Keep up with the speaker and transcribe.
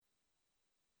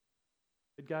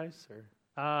Good guys?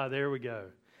 There we go.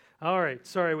 All right.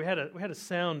 Sorry, we had a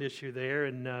sound issue there,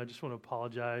 and just want to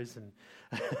apologize.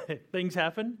 And things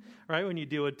happen, right? When you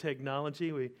deal with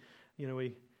technology, we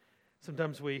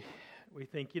sometimes we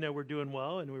think we're doing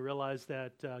well, and we realize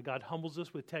that God humbles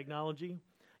us with technology.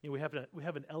 We have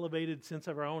an elevated sense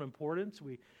of our own importance.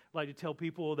 We like to tell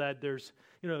people that there's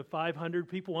 500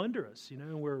 people under us,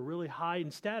 and we're really high in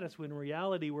status. When in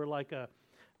reality we're like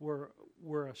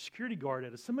we're a security guard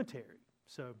at a cemetery.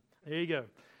 So there you go.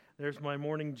 There's my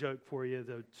morning joke for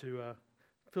you to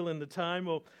fill in the time.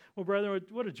 Well, brethren,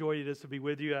 what a joy it is to be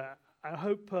with you. I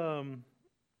hope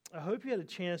you had a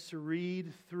chance to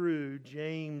read through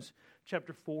James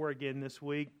chapter 4 again this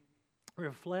week.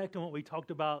 Reflect on what we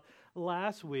talked about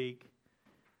last week.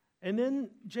 And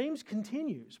then James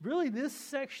continues. Really, this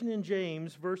section in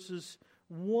James, verses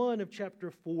 1 of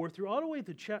chapter 4 through all the way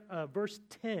to verse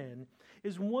 10,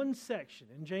 is one section.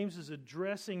 And James is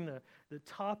addressing the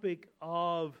topic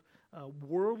of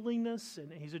worldliness,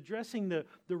 and he's addressing the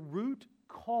root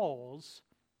cause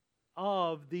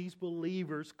of these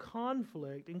believers'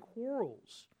 conflict and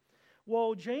quarrels.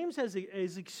 Well, James has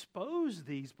exposed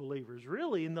these believers,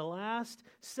 really, in the last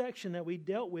section that we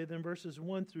dealt with in verses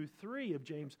 1 through 3 of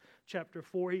James chapter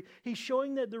 4. He's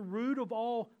showing that the root of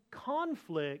all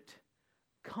conflict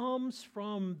comes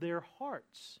from their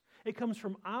hearts. It comes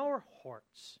from our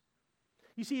hearts.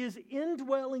 You see, it's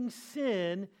indwelling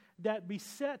sin that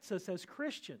besets us as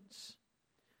Christians.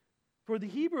 For the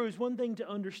Hebrew is one thing to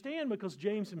understand because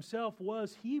James himself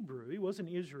was Hebrew. He was an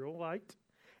Israelite.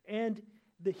 And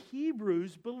the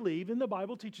Hebrews believe, and the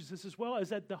Bible teaches this as well, is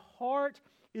that the heart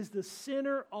is the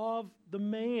center of the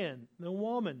man, the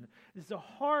woman. It's the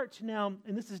heart now,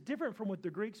 and this is different from what the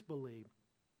Greeks believe.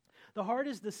 The heart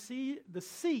is the seat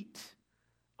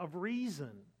of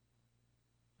reason.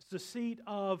 It's the seat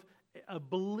of a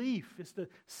belief. It's the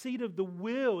seat of the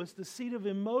will. It's the seat of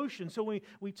emotion. So when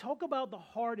we talk about the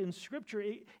heart in Scripture,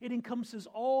 it encompasses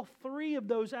all three of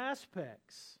those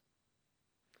aspects.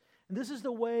 And this is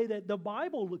the way that the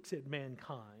Bible looks at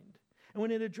mankind. And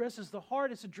when it addresses the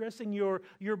heart, it's addressing your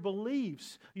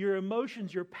beliefs, your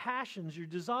emotions, your passions, your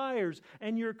desires,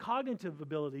 and your cognitive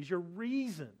abilities, your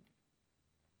reason.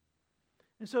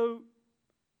 And so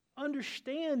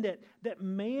understand that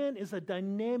man is a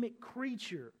dynamic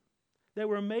creature, that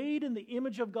we're made in the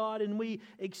image of God, and we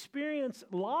experience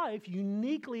life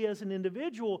uniquely as an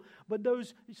individual, but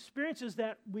those experiences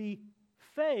that we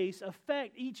face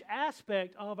affect each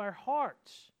aspect of our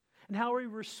hearts. And how we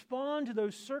respond to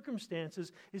those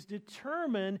circumstances is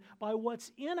determined by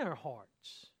what's in our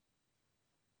hearts.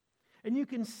 And you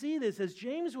can see this as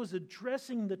James was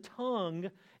addressing the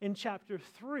tongue in chapter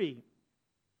 3.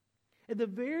 At the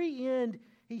very end,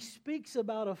 he speaks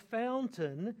about a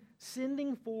fountain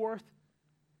sending forth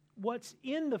what's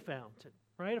in the fountain.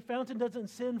 Right? A fountain doesn't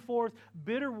send forth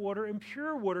bitter water and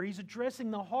pure water. He's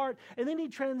addressing the heart, and then he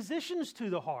transitions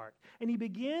to the heart. And he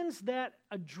begins that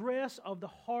address of the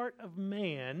heart of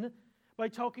man by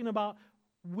talking about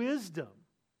wisdom,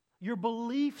 your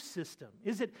belief system.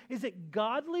 Is it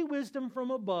godly wisdom from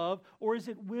above, or is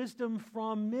it wisdom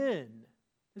from men?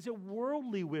 Is it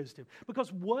worldly wisdom?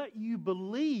 Because what you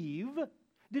believe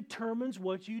determines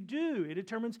what you do. It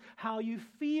determines how you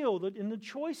feel in the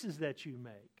choices that you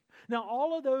make. Now,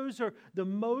 all of those are the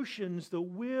motions, the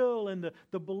will, and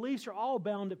the beliefs are all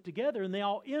bound up together, and they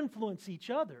all influence each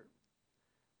other.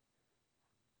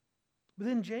 But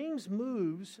then James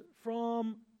moves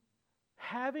from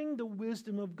having the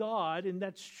wisdom of God, and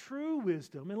that's true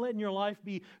wisdom, and letting your life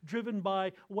be driven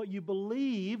by what you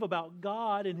believe about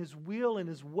God and His will and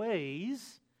His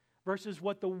ways, versus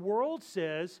what the world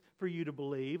says for you to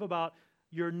believe about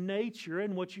your nature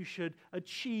and what you should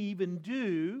achieve and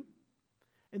do.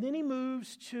 And then he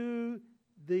moves to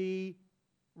the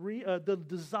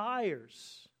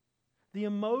desires, the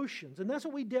emotions. And that's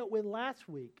what we dealt with last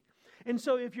week. And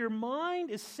so if your mind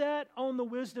is set on the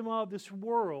wisdom of this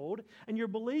world, and your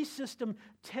belief system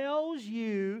tells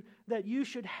you that you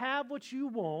should have what you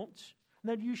want,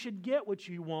 that you should get what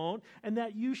you want, and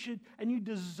that you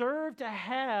deserve to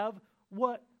have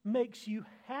what makes you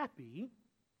happy,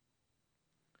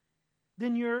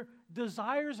 then your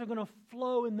desires are going to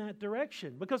flow in that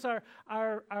direction, because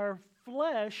our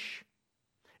flesh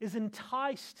is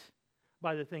enticed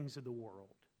by the things of the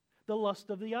world. The lust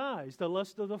of the eyes, the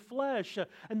lust of the flesh,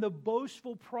 and the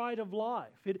boastful pride of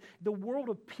life. The world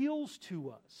appeals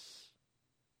to us.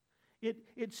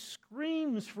 It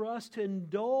screams for us to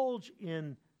indulge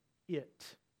in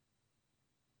it.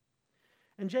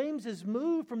 And James has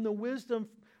moved from the wisdom,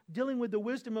 dealing with the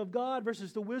wisdom of God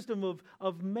versus the wisdom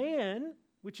of man,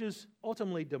 which is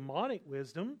ultimately demonic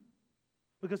wisdom,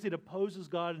 because it opposes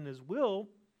God and His will.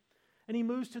 And he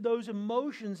moves to those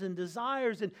emotions and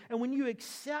desires. And when you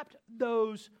accept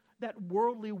that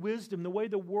worldly wisdom, the way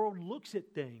the world looks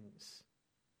at things,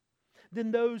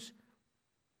 then those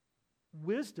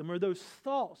wisdom or those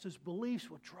thoughts, those beliefs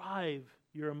will drive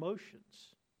your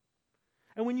emotions.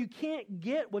 And when you can't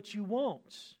get what you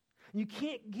want, you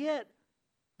can't get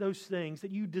those things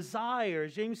that you desire,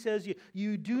 as James says,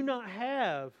 you do not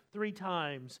have 3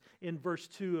 times in verse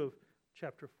 2 of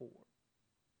chapter 4.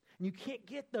 And you can't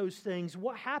get those things.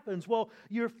 What happens? Well,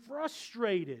 you're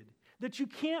frustrated that you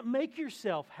can't make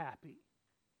yourself happy.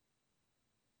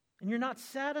 And you're not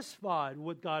satisfied with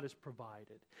what God has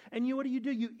provided. And what do?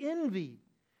 You envy,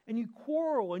 and you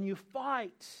quarrel, and you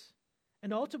fight.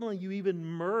 And ultimately, you even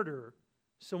murder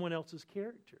someone else's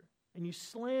character. And you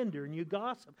slander, and you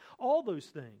gossip. All those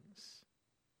things.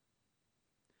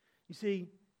 You see,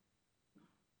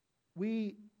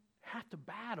 we have to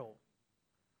battle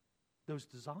those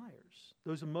desires,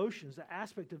 those emotions, the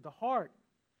aspect of the heart.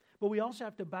 But we also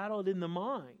have to battle it in the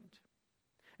mind.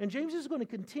 And James is going to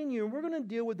continue, and we're going to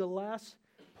deal with the last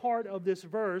part of this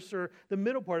verse, or the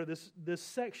middle part of this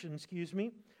section,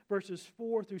 verses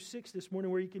 4 through 6 this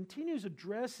morning, where he continues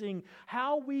addressing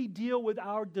how we deal with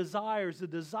our desires, the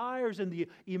desires and the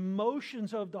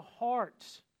emotions of the heart.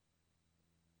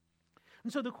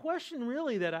 And so the question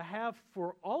really that I have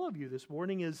for all of you this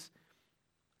morning is,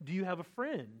 do you have a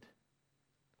friend?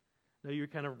 Now, you're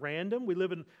kind of random. We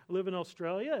live in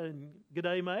Australia, and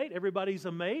g'day, mate. Everybody's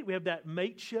a mate. We have that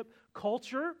mateship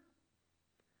culture.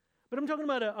 But I'm talking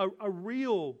about a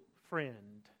real friend.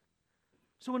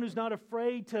 Someone who's not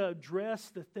afraid to address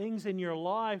the things in your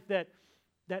life that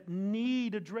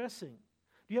need addressing.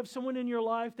 Do you have someone in your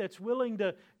life that's willing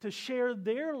to share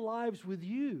their lives with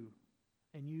you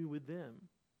and you with them?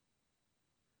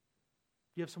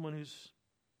 Do you have someone who's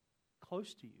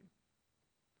close to you?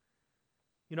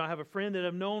 You know, I have a friend that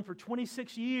I've known for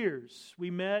 26 years.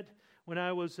 We met when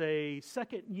I was a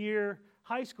second-year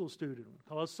high school student,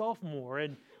 called a sophomore,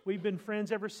 and we've been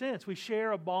friends ever since. We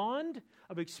share a bond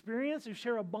of experience. We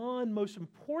share a bond, most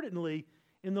importantly,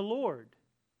 in the Lord.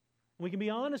 We can be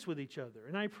honest with each other,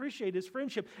 and I appreciate his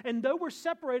friendship. And though we're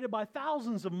separated by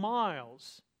thousands of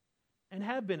miles, and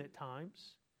have been at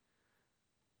times,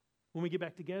 when we get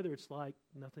back together, it's like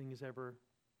nothing has ever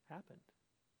happened.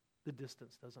 The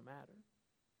distance doesn't matter.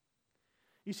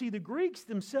 You see, the Greeks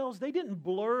themselves, they didn't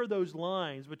blur those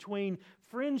lines between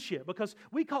friendship, because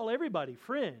we call everybody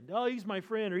friend. Oh, he's my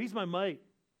friend, or he's my mate.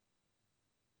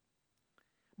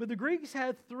 But the Greeks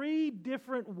had 3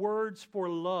 different words for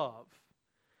love.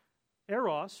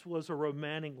 Eros was a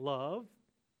romantic love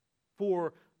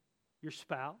for your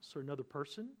spouse or another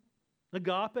person.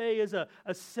 Agape is a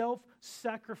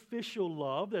self-sacrificial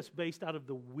love that's based out of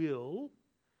the will.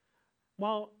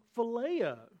 While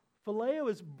Phileo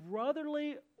is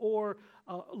brotherly or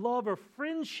love or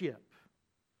friendship.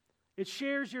 It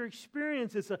shares your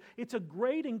experience. It's a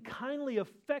great and kindly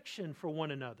affection for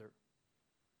one another.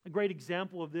 A great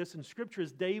example of this in Scripture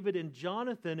is David and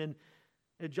Jonathan. And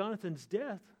at Jonathan's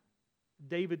death,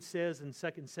 David says in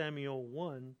 2 Samuel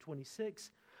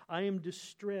 1:26, I am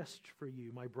distressed for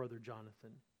you, my brother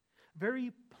Jonathan.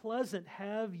 Very pleasant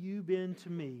have you been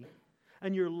to me,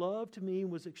 and your love to me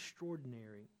was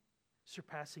extraordinary,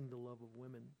 surpassing the love of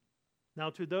women. Now,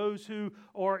 to those who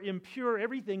are impure,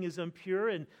 everything is impure,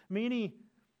 and many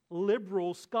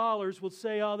liberal scholars will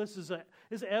say, oh, this is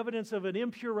evidence of an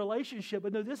impure relationship.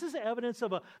 But no, this is evidence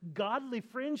of a godly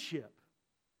friendship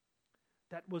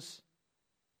that was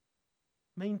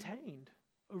maintained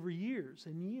over years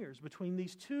and years between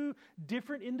these 2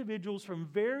 different individuals from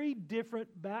very different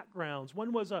backgrounds.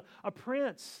 One was a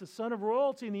prince, the son of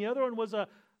royalty, and the other one was a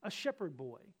shepherd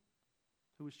boy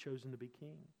who was chosen to be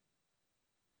king.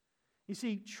 You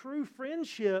see, true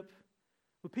friendship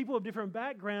with people of different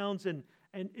backgrounds and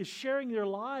is sharing their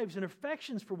lives and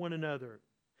affections for one another.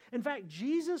 In fact,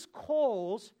 Jesus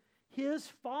calls his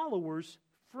followers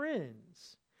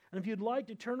friends. And if you'd like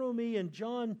to turn with me in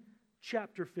John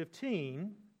chapter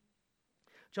 15,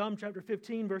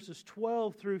 verses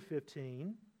 12 through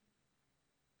 15,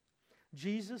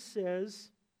 Jesus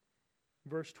says,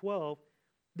 verse 12,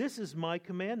 this is my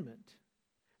commandment,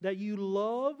 that you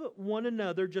love one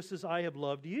another just as I have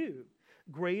loved you.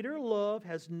 Greater love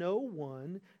has no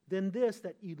one than this,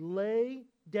 that you lay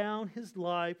down his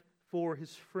life for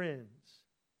his friends.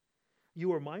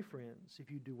 You are my friends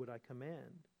if you do what I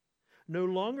command. No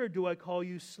longer do I call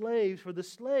you slaves, for the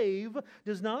slave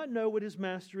does not know what his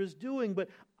master is doing, but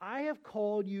I have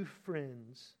called you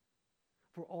friends.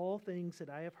 For all things that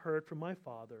I have heard from my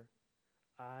Father,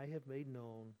 I have made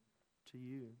known to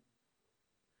you.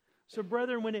 So,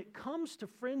 brethren, when it comes to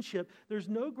friendship, there's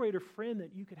no greater friend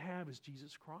that you could have as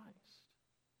Jesus Christ.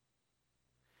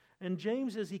 And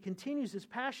James, as he continues this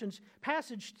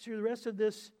passage through the rest of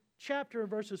this chapter,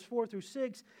 verses 4 through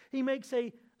 6, he makes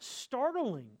a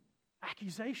startling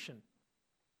accusation.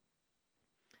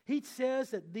 He says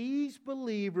that these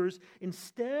believers,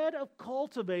 instead of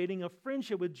cultivating a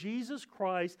friendship with Jesus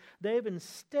Christ, they have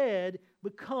instead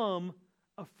become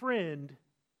a friend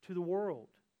to the world.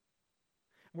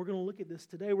 We're going to look at this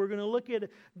today. We're going to look at,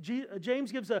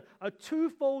 James gives a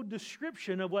twofold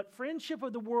description of what friendship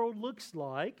with the world looks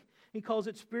like. He calls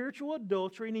it spiritual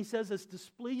adultery, and he says it's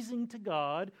displeasing to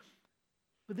God.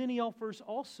 But then he offers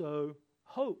also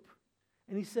hope.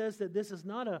 And he says that this is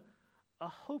not a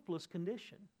hopeless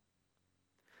condition.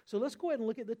 So let's go ahead and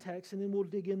look at the text, and then we'll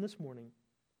dig in this morning.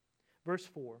 Verse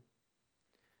 4.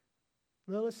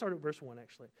 No, let's start at verse 1,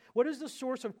 actually. What is the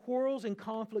source of quarrels and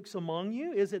conflicts among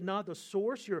you? Is it not the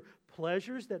source, your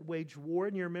pleasures that wage war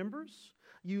in your members?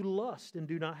 You lust and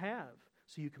do not have,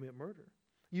 so you commit murder.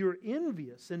 You are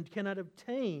envious and cannot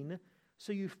obtain,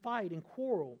 so you fight and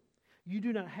quarrel. You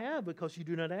do not have because you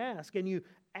do not ask, and you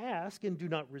ask and do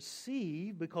not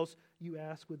receive because you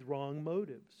ask with wrong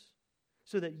motives,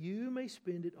 so that you may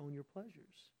spend it on your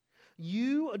pleasures.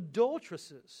 You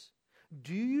adulteresses,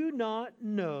 do you not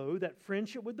know that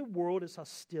friendship with the world is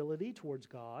hostility towards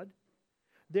God?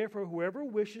 Therefore, whoever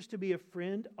wishes to be a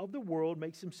friend of the world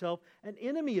makes himself an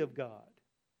enemy of God.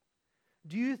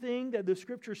 Do you think that the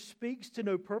Scripture speaks to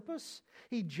no purpose?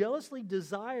 He jealously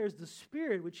desires the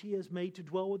Spirit which He has made to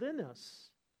dwell within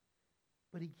us.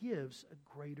 But He gives a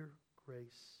greater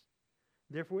grace.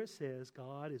 Therefore it says,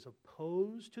 God is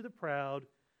opposed to the proud,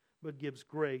 but gives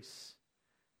grace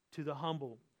to the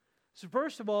humble. So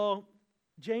first of all,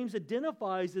 James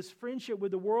identifies this friendship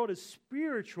with the world as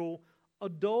spiritual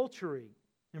adultery.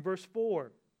 In verse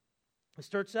 4, it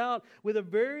starts out with a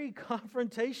very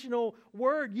confrontational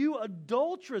word, you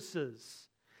adulteresses.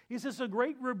 He says a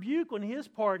great rebuke on his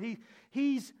part.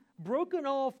 He's broken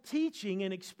off teaching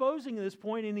and exposing at this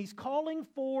point, and he's calling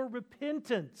for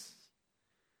repentance.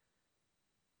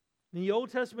 In the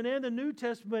Old Testament and the New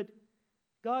Testament,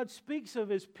 God speaks of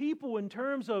His people in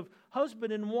terms of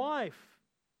husband and wife.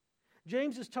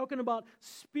 James is talking about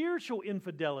spiritual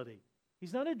infidelity.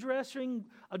 He's not addressing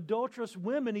adulterous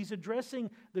women. He's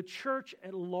addressing the church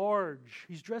at large.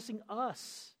 He's addressing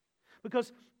us.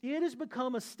 Because it has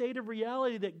become a state of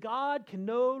reality that God can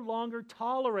no longer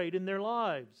tolerate in their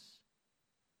lives.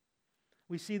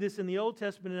 We see this in the Old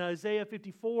Testament in Isaiah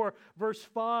 54, verse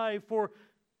 5. For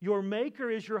your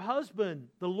Maker is your husband,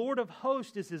 the Lord of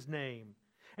hosts is His name,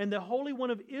 and the Holy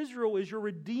One of Israel is your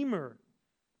Redeemer.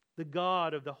 The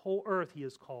God of the whole earth He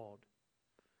is called.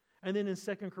 And then in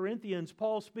 2 Corinthians,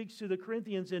 Paul speaks to the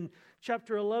Corinthians in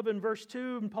chapter 11, verse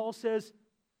 2, and Paul says,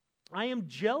 I am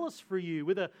jealous for you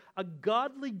with a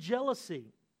godly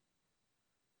jealousy,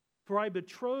 for I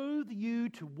betroth you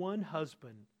to one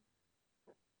husband,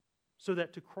 so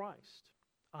that to Christ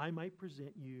I might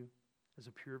present you as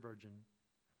a pure virgin.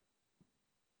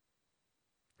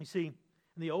 You see, in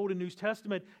the Old and New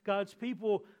Testament, God's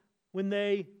people, when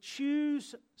they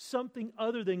choose something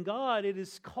other than God, it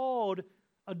is called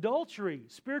adultery,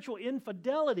 spiritual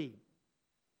infidelity.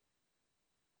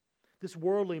 This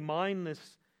worldly mindedness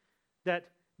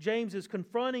that James is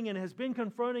confronting and has been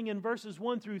confronting in verses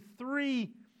 1 through 3,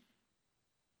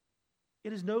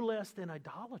 it is no less than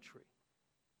idolatry.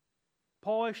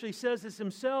 Paul actually says this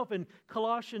himself in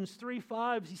Colossians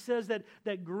 3:5. He says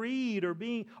that greed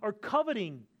or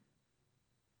coveting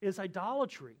is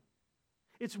idolatry.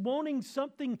 It's wanting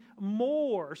something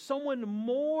more, someone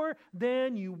more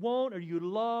than you want or you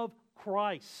love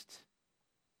Christ.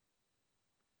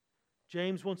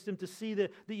 James wants them to see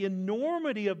the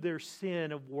enormity of their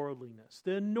sin of worldliness,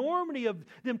 the enormity of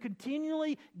them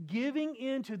continually giving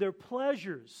in to their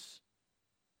pleasures.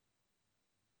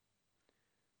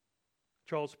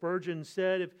 Charles Spurgeon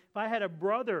said, if I had a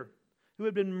brother who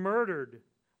had been murdered,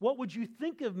 what would you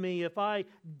think of me if I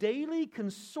daily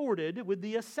consorted with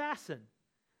the assassin,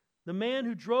 the man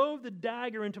who drove the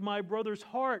dagger into my brother's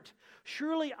heart?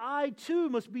 Surely I too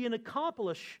must be an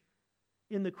accomplice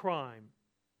in the crime.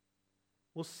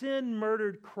 Well, sin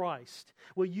murdered Christ.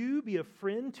 Will you be a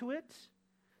friend to it?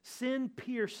 Sin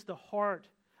pierced the heart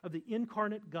of the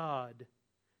incarnate God.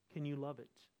 Can you love it?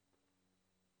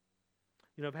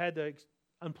 You know, I've had the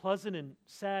unpleasant and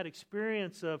sad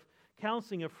experience of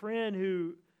counseling a friend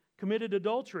who committed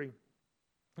adultery.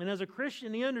 And as a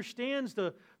Christian, he understands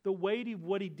the weight of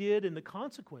what he did and the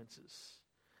consequences.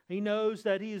 He knows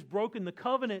that he has broken the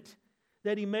covenant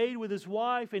that he made with his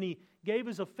wife, and he gave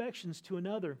his affections to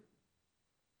another.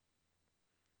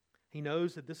 He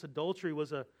knows that this adultery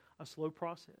was a slow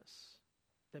process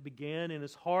that began in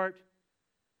his heart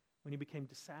when he became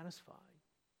dissatisfied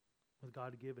with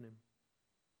God had given him.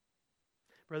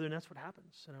 Brethren, that's what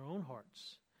happens in our own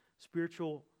hearts.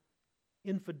 Spiritual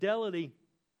infidelity,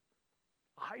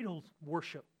 idol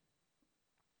worship,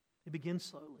 it begins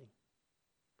slowly.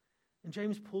 And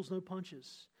James pulls no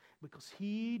punches because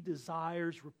he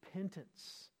desires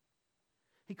repentance.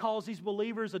 He calls these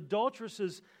believers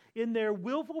adulteresses in their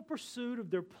willful pursuit of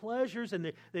their pleasures,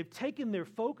 and they've taken their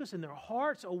focus and their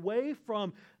hearts away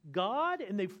from God,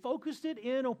 and they've focused it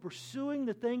in on pursuing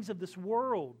the things of this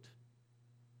world.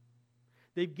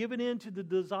 They've given in to the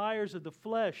desires of the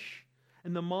flesh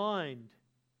and the mind.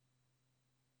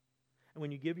 And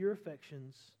when you give your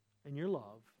affections and your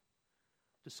love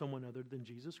to someone other than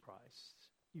Jesus Christ,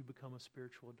 you become a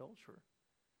spiritual adulterer.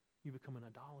 You become an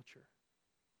idolater.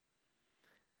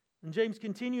 And James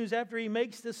continues after he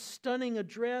makes this stunning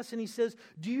address, and he says,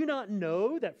 "Do you not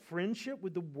know that friendship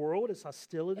with the world is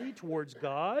hostility towards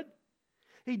God?"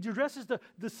 He addresses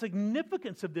the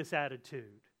significance of this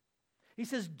attitude. He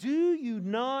says, "Do you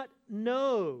not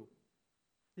know?"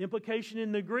 The implication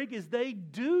in the Greek is they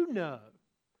do know.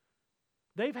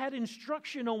 They've had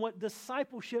instruction on what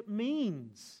discipleship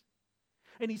means.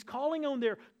 And he's calling on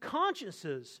their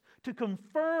consciences to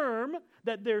confirm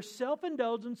that their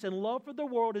self-indulgence and love for the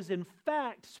world is in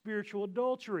fact spiritual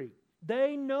adultery.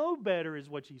 They know better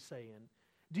is what he's saying.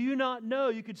 Do you not know?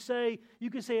 You could say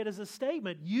it as a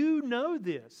statement. You know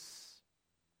this.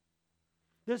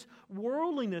 This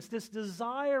worldliness, this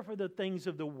desire for the things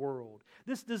of the world,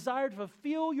 this desire to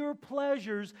fulfill your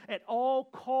pleasures at all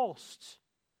costs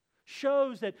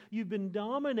shows that you've been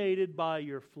dominated by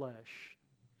your flesh.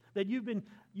 That you've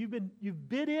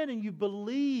bit in and you've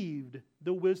believed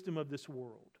the wisdom of this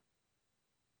world.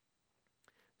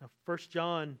 Now, 1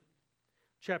 John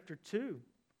chapter 2,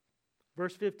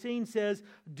 verse 15 says,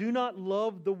 "Do not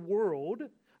love the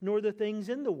world, nor the things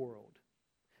in the world.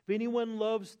 If anyone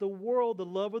loves the world, the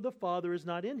love of the Father is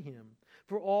not in him.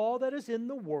 For all that is in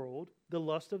the world, the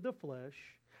lust of the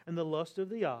flesh, and the lust of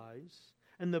the eyes,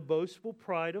 and the boastful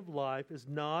pride of life is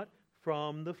not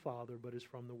from the Father, but is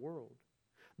from the world.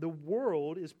 The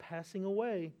world is passing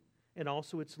away, and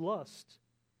also its lust,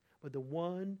 but the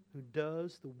one who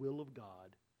does the will of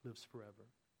God lives forever."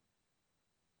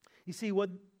 You see, what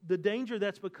the danger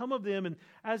that's become of them, and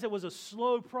as it was a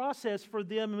slow process for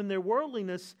them in their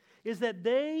worldliness, is that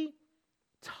they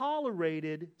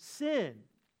tolerated sin.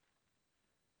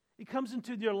 It comes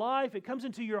into your life, it comes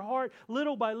into your heart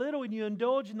little by little, and you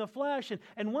indulge in the flesh.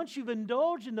 And once you've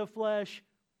indulged in the flesh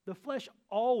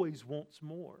always wants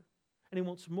more. And he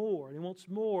wants more, and he wants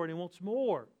more, and he wants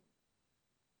more.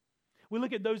 We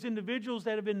look at those individuals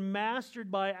that have been mastered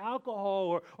by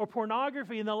alcohol or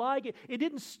pornography and the like. It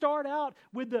didn't start out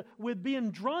with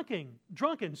being drunken,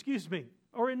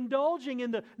 or indulging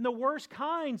in the worst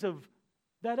kinds of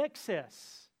that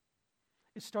excess.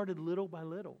 It started little by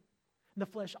little. And the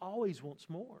flesh always wants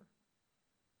more.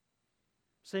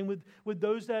 Same with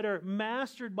those that are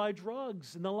mastered by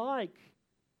drugs and the like.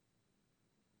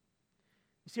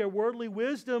 You see, our worldly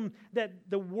wisdom that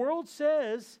the world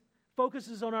says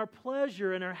focuses on our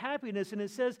pleasure and our happiness, and it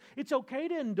says it's okay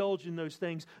to indulge in those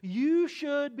things. You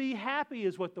should be happy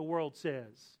is what the world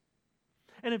says.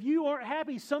 And if you aren't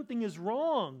happy, something is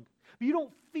wrong. If you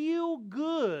don't feel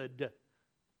good,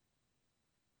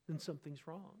 then something's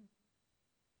wrong.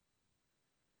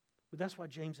 But that's why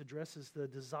James addresses the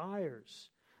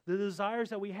desires. The desires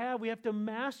that we have to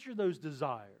master those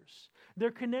desires.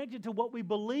 They're connected to what we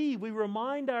believe. We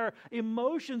remind our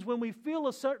emotions when we feel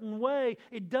a certain way.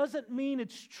 It doesn't mean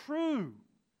it's true.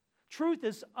 Truth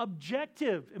is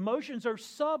objective. Emotions are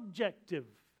subjective.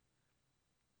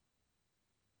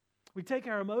 We take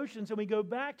our emotions and we go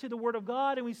back to the Word of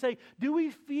God and we say, do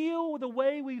we feel the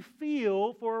way we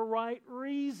feel for a right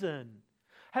reason?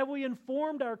 Have we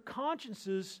informed our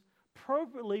consciences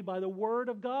appropriately by the Word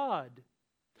of God?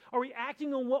 Are we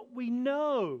acting on what we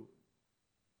know?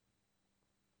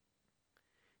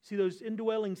 See, those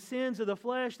indwelling sins of the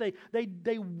flesh,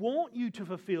 they want you to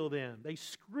fulfill them. They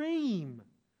scream.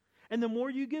 And the more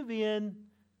you give in,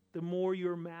 the more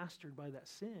you're mastered by that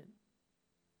sin.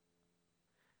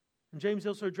 And James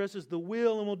also addresses the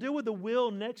will, and we'll deal with the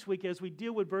will next week as we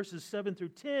deal with verses 7 through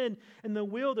 10. And the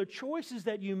will, the choices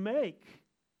that you make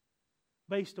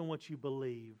based on what you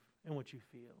believe and what you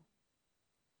feel.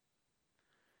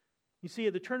 You see,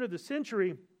 at the turn of the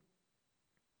century,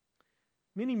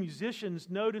 many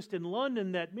musicians noticed in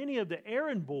London that many of the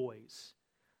errand boys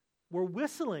were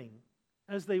whistling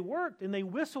as they worked, and they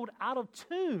whistled out of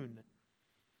tune.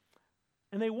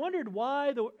 And they wondered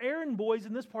why the errand boys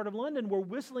in this part of London were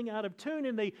whistling out of tune,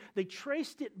 and they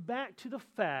traced it back to the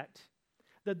fact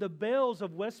that the bells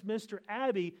of Westminster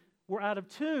Abbey were out of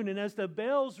tune. And as the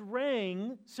bells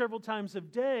rang several times a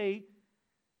day,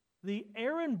 the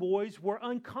errand boys were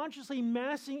unconsciously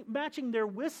matching their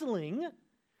whistling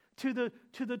to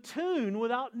the tune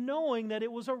without knowing that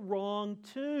it was a wrong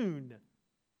tune.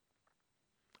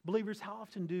 Believers, how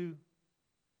often do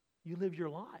you live your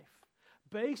life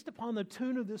based upon the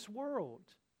tune of this world?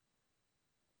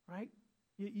 Right?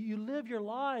 You live your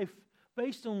life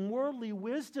based on worldly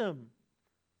wisdom.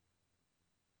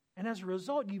 And as a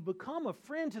result, you become a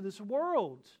friend to this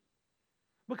world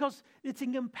because it's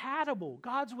incompatible.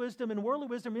 God's wisdom and worldly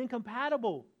wisdom are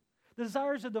incompatible. The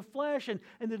desires of the flesh and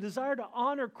the desire to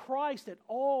honor Christ at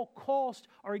all costs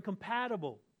are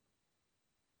incompatible.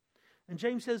 And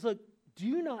James says, look, do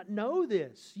you not know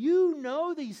this? You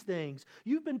know these things.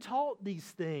 You've been taught these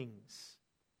things.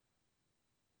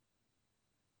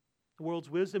 The world's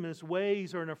wisdom and its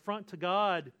ways are an affront to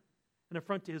God, an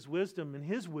affront to His wisdom and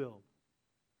His will.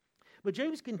 But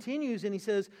James continues and he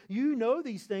says, you know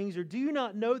these things, or do you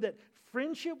not know that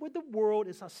friendship with the world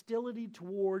is hostility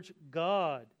towards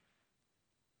God?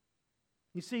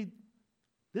 You see,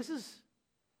 this is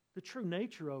the true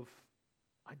nature of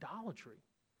idolatry.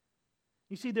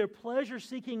 You see, their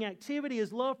pleasure-seeking activity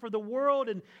is love for the world,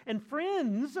 and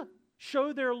friends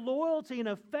show their loyalty and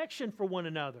affection for one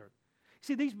another.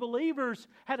 See, these believers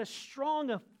had a strong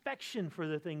affection for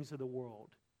the things of the world.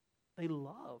 They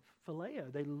love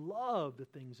phileo. They love the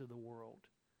things of the world.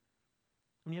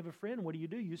 When you have a friend, what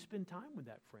do? You spend time with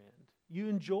that friend. You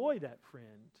enjoy that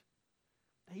friend.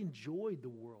 They enjoyed the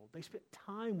world. They spent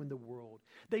time with the world.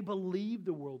 They believed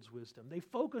the world's wisdom. They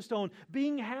focused on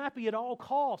being happy at all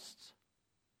costs.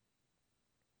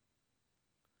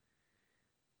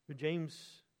 But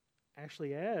James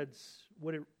actually adds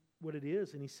what it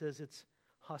is, and he says it's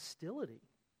hostility.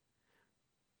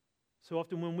 So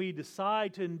often when we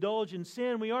decide to indulge in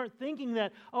sin, we aren't thinking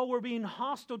that, we're being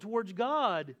hostile towards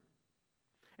God.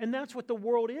 And that's what the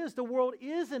world is. The world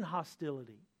is in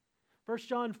hostility. 1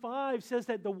 John 5 says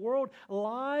that the world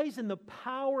lies in the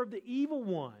power of the evil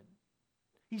one.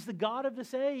 He's the god of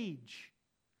this age.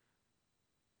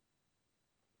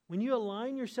 When you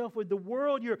align yourself with the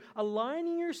world, you're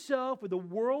aligning yourself with the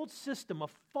world system, a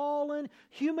fallen,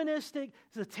 humanistic,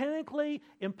 satanically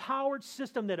empowered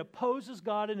system that opposes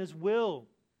God and His will.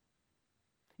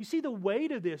 You see the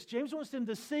weight of this. James wants them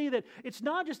to see that it's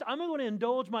not just, I'm going to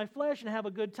indulge my flesh and have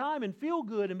a good time and feel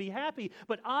good and be happy,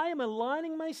 but I am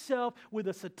aligning myself with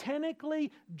a satanically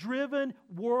driven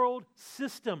world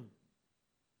system.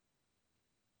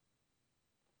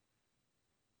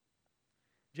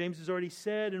 James has already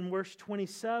said in verse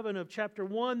 27 of chapter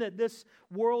 1 that this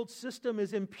world system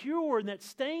is impure and that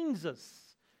stains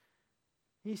us.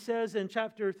 He says in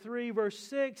chapter 3, verse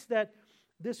 6, that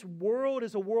this world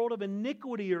is a world of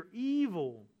iniquity or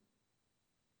evil.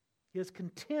 He has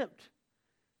contempt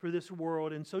for this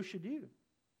world, and so should you.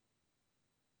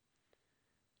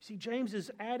 See, James is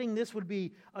adding this would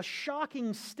be a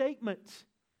shocking statement.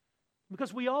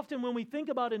 Because we often, when we think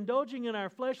about indulging in our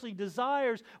fleshly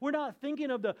desires, we're not thinking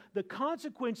of the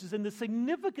consequences and the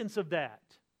significance of that.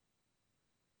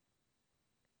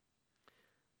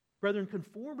 Brethren,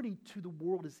 conformity to the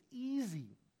world is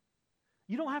easy.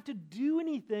 You don't have to do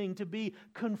anything to be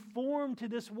conformed to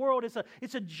this world.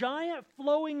 It's a giant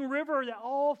flowing river that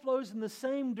all flows in the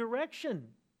same direction.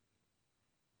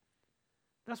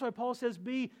 That's why Paul says,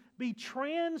 be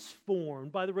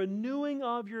transformed by the renewing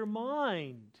of your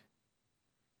mind.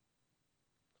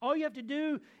 All you have to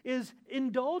do is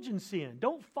indulge in sin.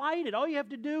 Don't fight it. All you have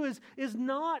to do is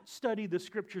not study the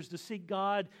Scriptures to seek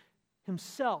God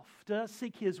Himself, to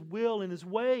seek His will and His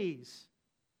ways.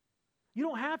 You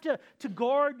don't have to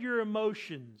guard your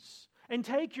emotions and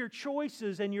take your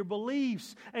choices and your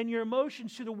beliefs and your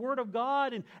emotions to the Word of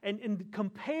God and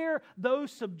compare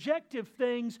those subjective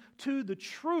things to the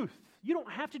truth. You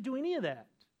don't have to do any of that.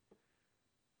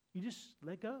 You just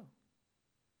let go.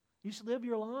 You just live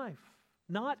your life.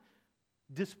 Not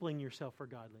disciplining yourself for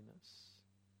godliness.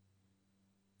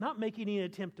 Not making any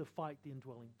attempt to fight the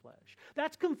indwelling flesh.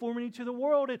 That's conformity to the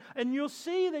world. And you'll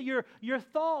see that your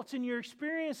thoughts and your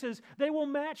experiences, they will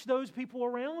match those people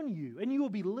around you. And you will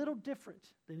be little different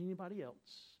than anybody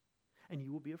else. And you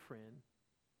will be a friend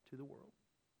to the world.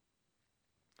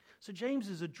 So James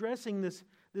is addressing this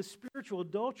spiritual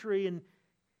adultery, and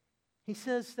he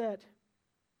says that,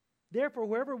 therefore,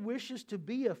 whoever wishes to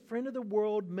be a friend of the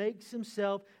world makes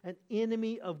himself an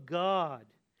enemy of God.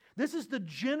 This is the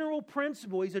general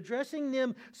principle. He's addressing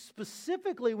them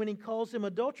specifically when he calls them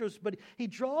adulterous, but he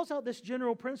draws out this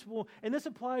general principle, and this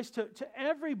applies to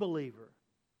every believer.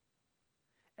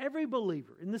 Every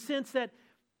believer, in the sense that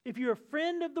if you're a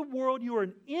friend of the world, you are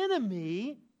an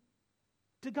enemy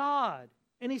to God.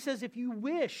 And he says, if you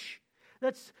wish,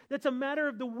 that's a matter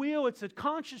of the will. It's a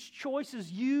conscious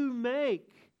choices you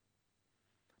make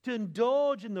to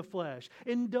indulge in the flesh,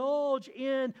 indulge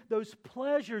in those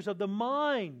pleasures of the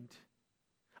mind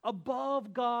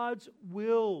above God's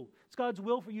will. It's God's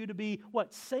will for you to be,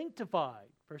 what? Sanctified.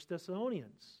 1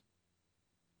 Thessalonians.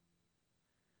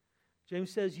 James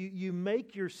says you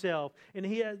make yourself, and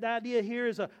the idea here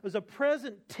is a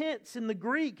present tense in the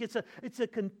Greek. It's a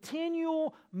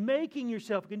continual making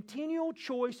yourself, a continual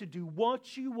choice to do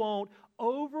what you want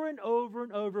over and over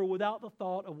and over without the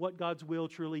thought of what God's will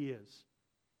truly is.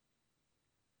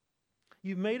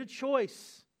 You've made a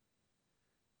choice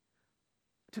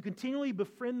to continually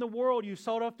befriend the world. You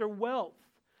sought after wealth,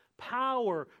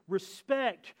 power,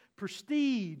 respect,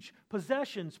 prestige,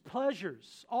 possessions,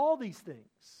 pleasures, all these things.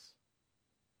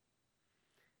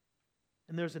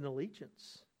 And there's an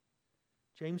allegiance.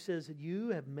 James says that you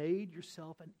have made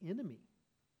yourself an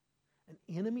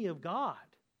enemy of God.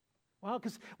 Wow,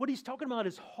 because what he's talking about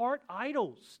is heart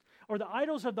idols, or the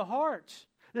idols of the heart,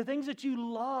 the things that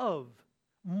you love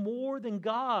more than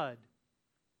God.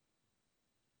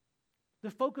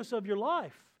 The focus of your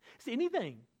life. It's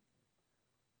anything.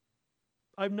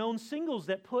 I've known singles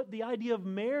that put the idea of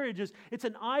marriage as it's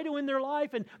an idol in their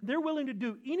life, and they're willing to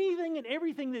do anything and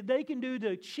everything that they can do to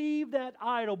achieve that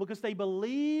idol because they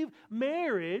believe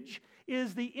marriage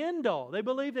is the end all. They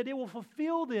believe that it will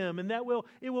fulfill them and that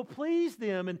it will please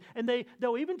them, and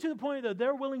they'll even to the point that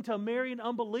they're willing to marry an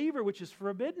unbeliever, which is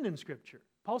forbidden in Scripture.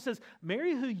 Paul says,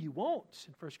 marry who you want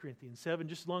in 1 Corinthians 7,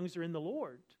 just as long as they're in the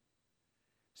Lord.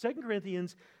 2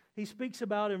 Corinthians, he speaks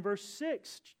about in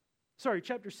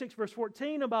chapter 6, verse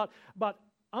 14, about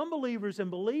unbelievers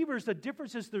and believers. The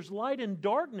difference is there's light and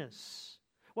darkness.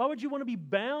 Why would you want to be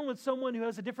bound with someone who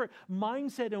has a different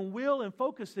mindset and will and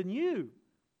focus than you?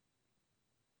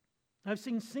 I've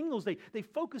seen singles, they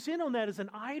focus in on that as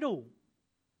an idol.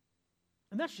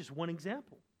 And that's just one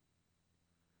example.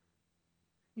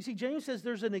 You see, James says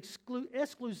there's an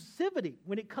exclusivity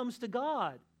when it comes to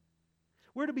God.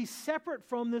 We're to be separate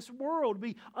from this world, to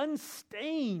be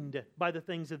unstained by the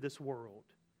things of this world.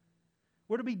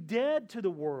 We're to be dead to the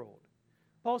world.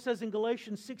 Paul says in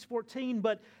Galatians 6:14,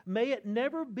 but may it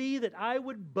never be that I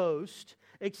would boast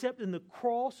except in the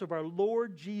cross of our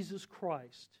Lord Jesus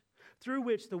Christ, through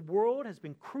which the world has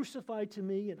been crucified to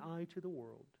me and I to the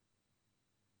world.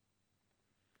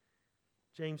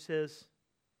 James says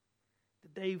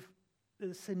that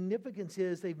the significance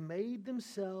is they've made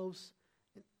themselves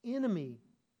an enemy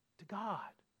to God.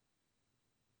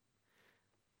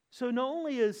 So not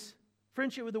only is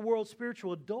friendship with the world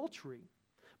spiritual adultery,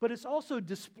 but it's also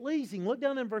displeasing. Look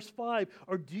down in verse 5.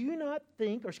 Or do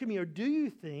you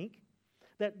think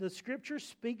that the Scripture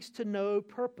speaks to no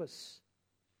purpose?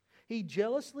 He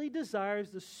jealously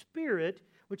desires the Spirit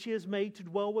which He has made to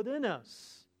dwell within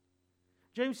us.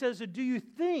 James says,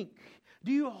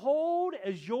 do you hold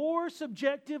as your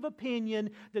subjective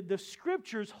opinion that the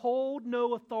Scriptures hold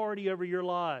no authority over your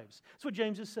lives? That's what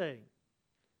James is saying.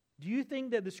 Do you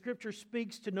think that the Scripture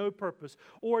speaks to no purpose?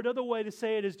 Or another way to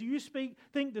say it is, do you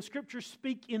think the Scriptures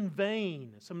speak in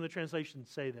vain? Some of the translations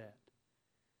say that.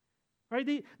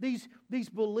 Right? These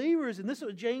believers, and this is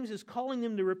what James is calling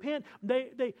them to repent,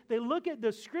 they look at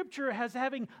the Scripture as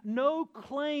having no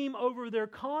claim over their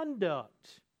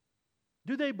conduct.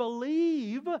 Do they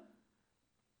believe that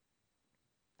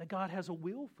God has a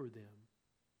will for them?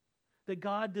 That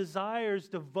God desires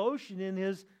devotion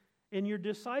in your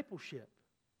discipleship,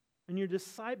 in your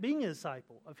being a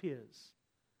disciple of His?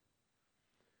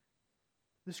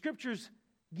 The Scriptures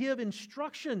give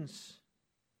instructions.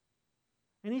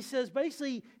 And he says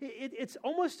basically it's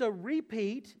almost a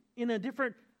repeat in a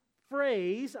different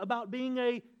phrase about being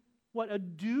a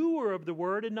doer of the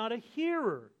word and not a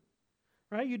hearer.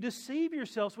 Right? You deceive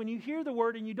yourselves when you hear the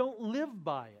word and you don't live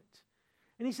by it.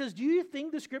 And he says, do you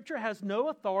think the Scripture has no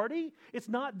authority? It's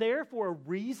not there for a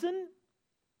reason?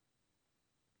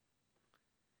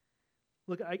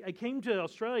 Look, I came to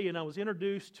Australia and I was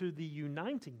introduced to the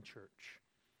Uniting Church.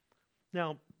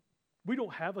 Now, we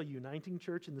don't have a Uniting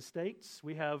Church in the States.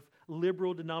 We have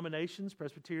liberal denominations,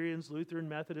 Presbyterians, Lutheran,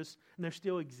 Methodists, and they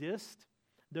still exist,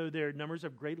 though their numbers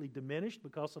have greatly diminished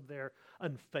because of their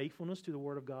unfaithfulness to the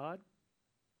Word of God.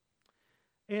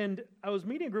 And I was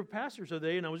meeting a group of pastors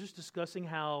today, and I was just discussing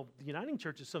how the Uniting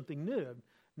Church is something new. I've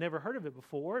never heard of it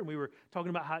before, and we were talking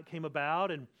about how it came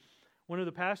about. And One of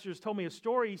the pastors told me a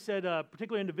story. He said a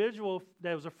particular individual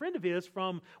that was a friend of his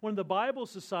from one of the Bible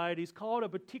societies called a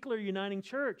particular uniting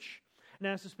church and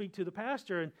asked to speak to the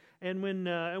pastor. And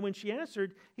when she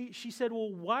answered, she said, "Well,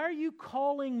 why are you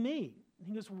calling me?" And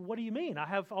he goes, "Well, what do you mean? I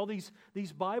have all these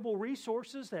Bible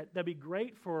resources that'd be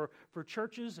great for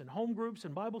churches and home groups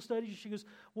and Bible studies." She goes,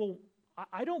 "Well,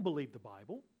 I don't believe the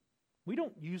Bible. We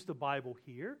don't use the Bible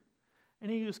here." And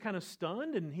he was kind of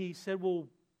stunned, and he said, "Well,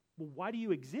 why do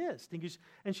you exist?"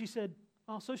 And she said,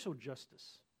 "Oh, social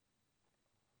justice."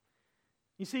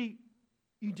 You see,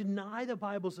 you deny the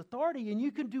Bible's authority, and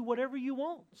you can do whatever you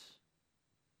want.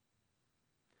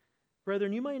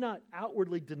 Brethren, you may not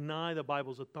outwardly deny the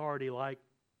Bible's authority like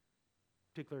a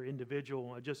particular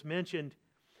individual I just mentioned,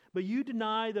 but you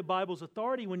deny the Bible's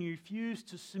authority when you refuse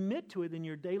to submit to it in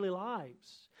your daily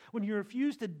lives, when you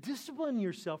refuse to discipline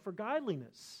yourself for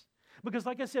godliness. Because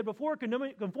like I said before,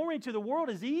 conforming to the world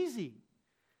is easy.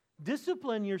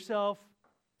 Discipline yourself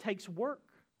takes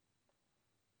work.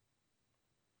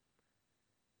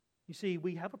 You see,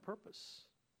 we have a purpose.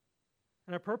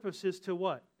 And our purpose is to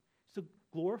what? It's to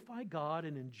glorify God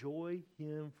and enjoy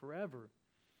Him forever,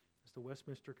 as the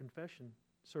Westminster Confession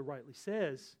so rightly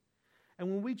says. And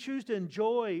when we choose to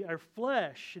enjoy our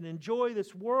flesh and enjoy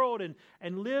this world and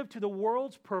live to the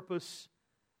world's purpose,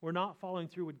 we're not following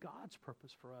through with God's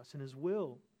purpose for us and His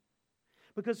will.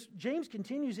 Because James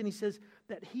continues and he says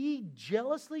that he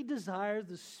jealously desires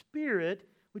the Spirit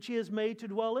which He has made to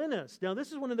dwell in us. Now,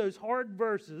 this is one of those hard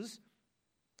verses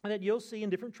that you'll see in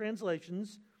different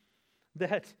translations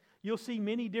that you'll see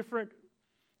many different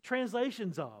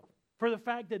translations of, for the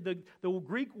fact that the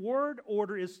Greek word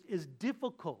order is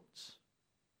difficult.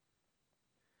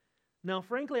 Now,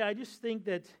 frankly, I just think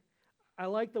that I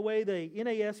like the way the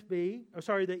ESV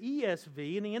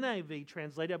and the NIV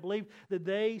translate. I believe that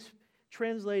they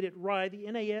translate it right.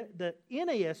 The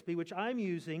NASB, which I'm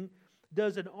using,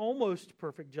 does an almost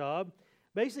perfect job.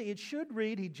 Basically, it should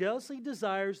read, He jealously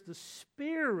desires the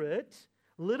Spirit,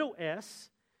 little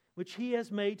s, which He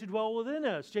has made to dwell within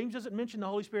us. James doesn't mention the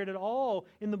Holy Spirit at all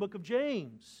in the book of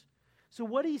James. So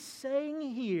what he's saying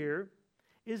here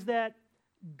is that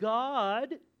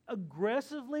God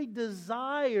aggressively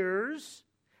desires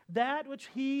that which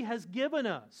He has given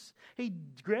us. He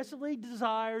aggressively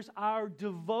desires our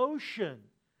devotion.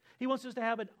 He wants us to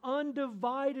have an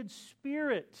undivided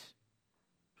spirit.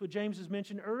 That's what James has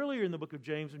mentioned earlier in the book of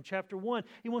James in chapter 1.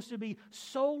 He wants to be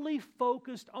solely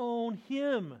focused on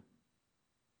Him.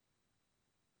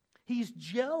 He's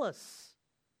jealous.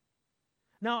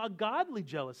 Now, a godly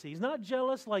jealousy. He's not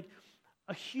jealous like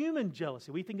a human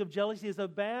jealousy. We think of jealousy as a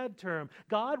bad term.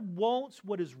 God wants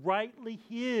what is rightly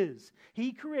His.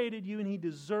 He created you and He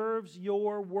deserves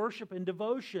your worship and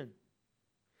devotion.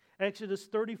 Exodus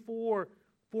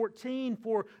 34:14,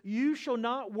 "For you shall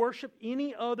not worship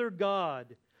any other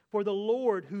God, for the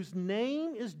Lord, whose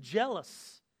name is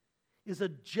jealous, is a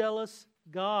jealous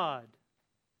God."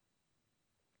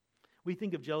 We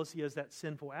think of jealousy as that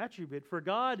sinful attribute. For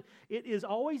God, it is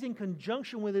always in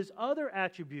conjunction with His other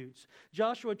attributes.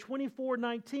 Joshua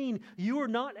 24:19, "You are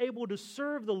not able to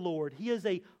serve the Lord. He is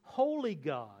a holy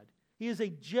God. He is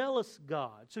a jealous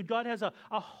God." So God has a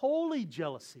holy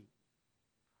jealousy,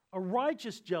 a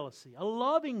righteous jealousy, a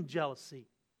loving jealousy.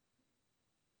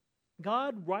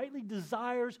 God rightly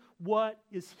desires what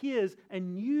is His,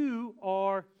 and you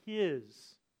are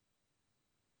His.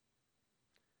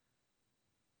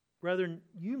 Brethren,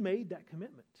 you made that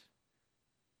commitment.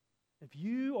 If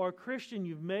you are a Christian,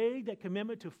 you've made that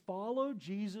commitment to follow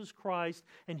Jesus Christ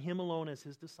and Him alone as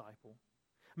His disciple.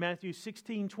 Matthew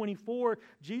 16:24,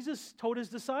 Jesus told His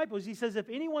disciples, He says, "If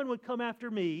anyone would come after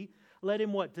me, let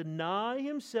him" what? "Deny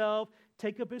himself,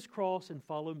 take up his cross, and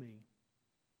follow me."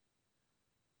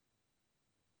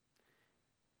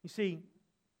 You see,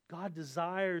 God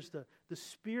desires the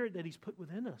Spirit that He's put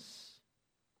within us.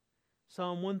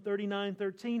 Psalm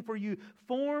 139:13, "For you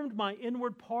formed my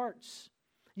inward parts.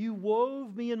 You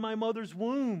wove me in my mother's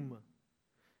womb."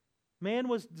 Man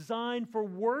was designed for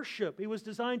worship. He was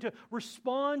designed to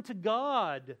respond to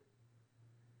God.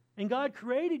 And God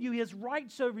created you. He has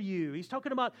rights over you. He's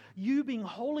talking about you being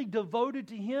wholly devoted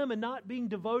to Him and not being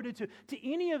devoted to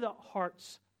any of the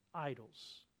heart's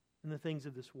idols and the things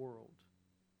of this world.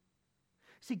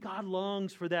 See, God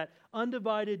longs for that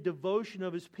undivided devotion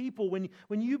of His people. When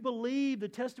you believe the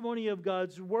testimony of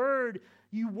God's Word,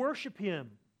 you worship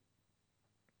Him.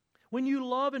 When you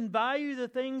love and value the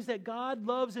things that God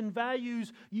loves and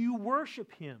values, you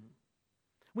worship Him.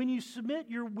 When you submit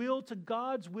your will to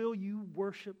God's will, you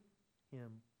worship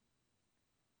Him.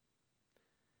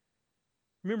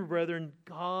 Remember, brethren,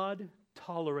 God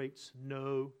tolerates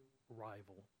no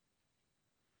rival.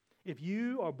 If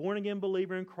you are a born-again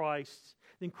believer in Christ,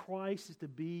 then Christ is to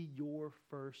be your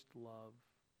first love.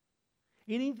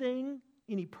 Anything,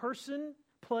 any person,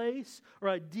 place, or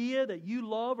idea that you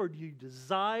love or you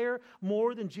desire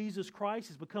more than Jesus Christ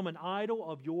has become an idol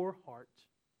of your heart.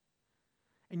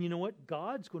 And you know what?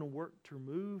 God's going to work to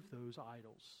remove those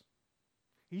idols.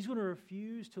 He's going to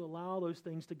refuse to allow those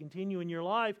things to continue in your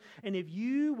life. And if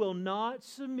you will not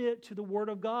submit to the Word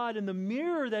of God and the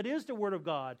mirror that is the Word of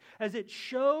God, as it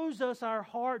shows us our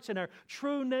hearts and our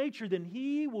true nature, then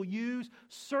He will use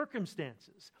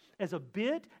circumstances as a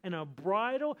bit and a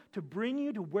bridle to bring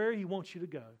you to where He wants you to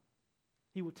go.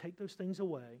 He will take those things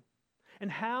away.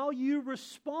 And how you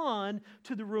respond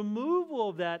to the removal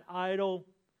of that idol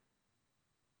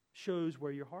shows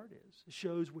where your heart is. It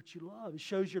shows what you love. It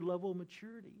shows your level of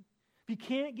maturity. If you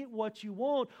can't get what you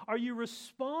want, are you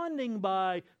responding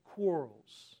by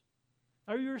quarrels?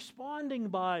 Are you responding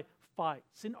by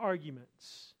fights and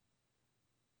arguments?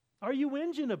 Are you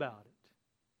whinging about it?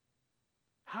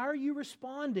 How are you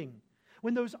responding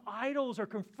when those idols are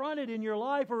confronted in your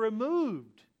life or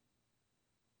removed?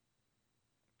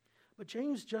 But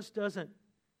James just doesn't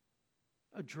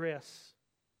address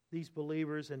these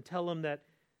believers and tell them that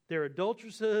they're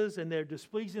adulteresses and they're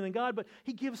displeasing in God, but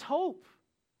he gives hope.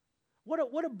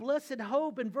 What a blessed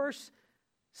hope in verse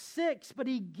 6. But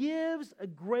he gives a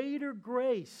greater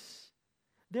grace.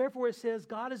 Therefore it says,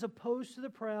 God is opposed to the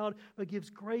proud, but gives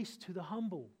grace to the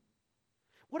humble.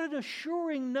 What an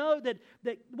assuring note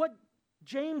that what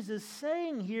James is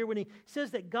saying here when he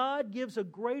says that God gives a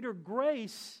greater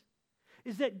grace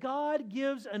is that God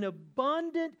gives an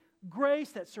abundant grace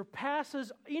that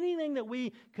surpasses anything that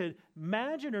we could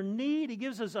imagine or need. He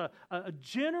gives us a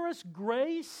generous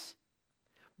grace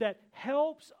that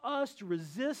helps us to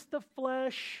resist the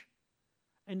flesh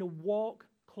and to walk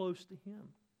close to Him.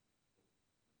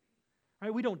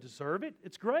 Right? We don't deserve it.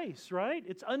 It's grace, right?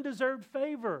 It's undeserved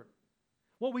favor.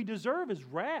 What we deserve is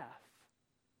wrath.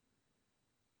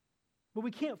 But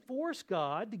we can't force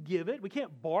God to give it. We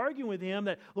can't bargain with Him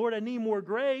that, Lord, I need more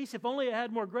grace. If only I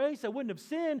had more grace, I wouldn't have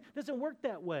sinned. It doesn't work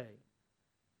that way.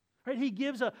 Right? He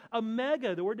gives a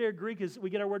mega, the word there in Greek is, we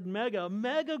get our word mega, a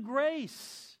mega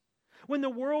grace. When the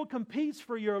world competes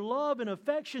for your love and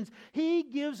affections, He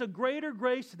gives a greater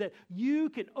grace so that you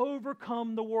can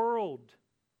overcome the world.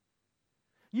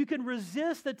 You can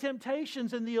resist the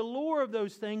temptations and the allure of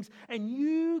those things, and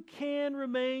you can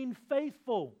remain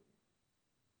faithful.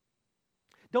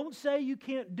 Don't say you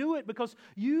can't do it because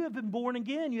you have been born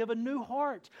again. You have a new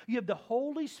heart. You have the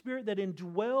Holy Spirit that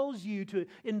indwells you to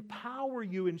empower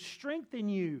you and strengthen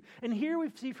you. And here we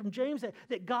see from James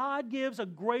that God gives a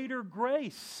greater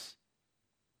grace.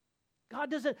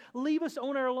 God doesn't leave us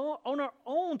on our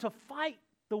own to fight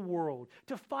the world,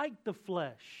 to fight the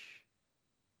flesh.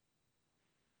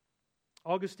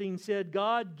 Augustine said,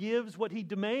 God gives what He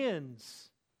demands.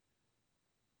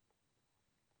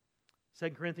 2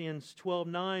 Corinthians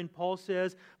 12:9, Paul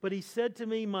says, but He said to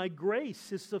me, my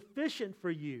grace is sufficient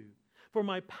for you, for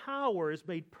my power is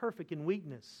made perfect in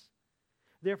weakness.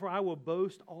 Therefore I will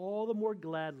boast all the more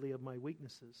gladly of my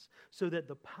weaknesses, so that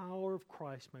the power of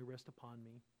Christ may rest upon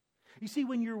me. You see,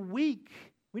 when you're weak,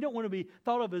 we don't want to be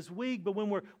thought of as weak, but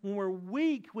when we're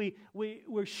weak,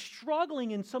 we're struggling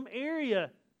in some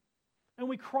area, and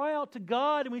we cry out to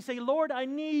God and we say, Lord, I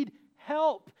need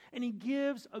help. And He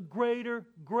gives a greater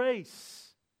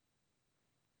grace.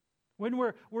 When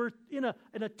we're in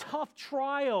a tough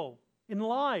trial in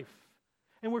life,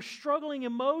 and we're struggling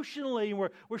emotionally, and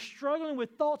we're struggling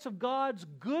with thoughts of God's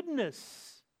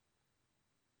goodness,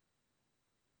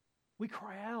 we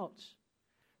cry out.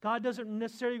 God doesn't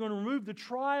necessarily going to remove the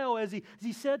trial, as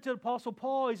he said to the Apostle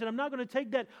Paul. He said, I'm not going to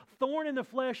take that thorn in the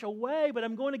flesh away, but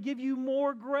I'm going to give you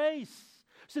more grace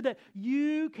so that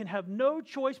you can have no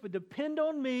choice but depend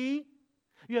on me.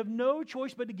 You have no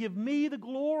choice but to give me the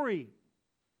glory.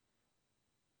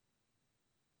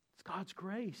 It's God's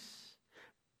grace.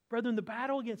 Brethren, the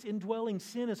battle against indwelling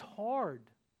sin is hard.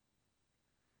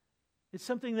 It's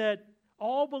something that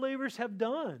all believers have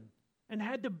done and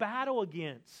had to battle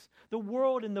against. The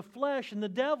world and the flesh and the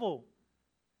devil.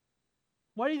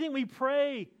 Why do you think we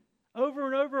pray over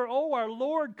and over, oh, our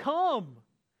Lord, come?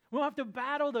 We don't have to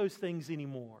battle those things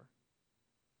anymore.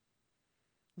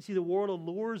 You see, the world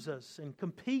allures us and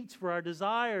competes for our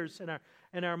desires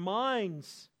and our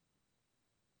minds.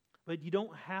 But you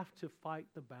don't have to fight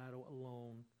the battle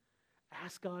alone.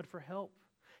 Ask God for help.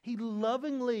 He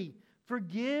lovingly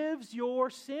forgives your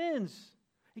sins.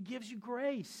 He gives you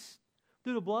grace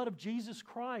through the blood of Jesus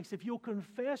Christ if you'll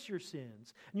confess your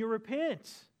sins and you'll repent.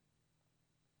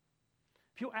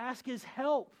 If you'll ask His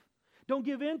help, Don't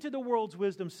give in to the world's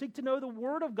wisdom. Seek to know the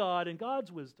Word of God and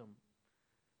God's wisdom.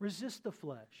 Resist the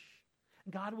flesh.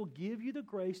 And God will give you the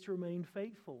grace to remain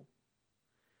faithful.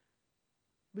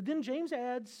 But then James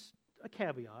adds a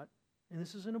caveat, and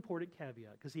this is an important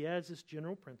caveat because he adds this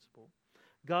general principle.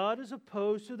 God is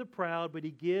opposed to the proud, but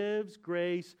He gives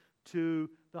grace to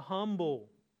the humble.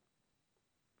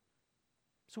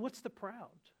 So what's the proud?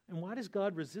 And why does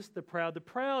God resist the proud? The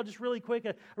proud, just really quick,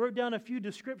 I wrote down a few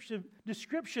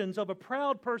descriptions of a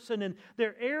proud person, and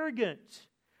they're arrogant,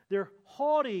 they're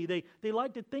haughty, they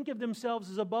like to think of themselves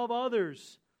as above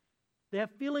others. They have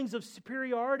feelings of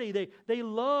superiority. They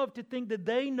love to think that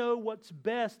they know what's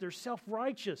best. They're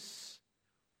self-righteous.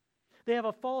 They have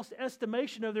a false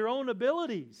estimation of their own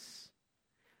abilities.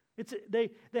 They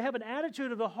have an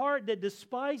attitude of the heart that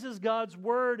despises God's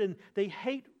word, and they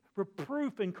hate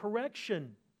reproof and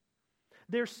correction.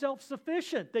 They're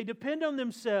self-sufficient. They depend on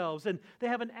themselves, and they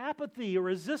have an apathy or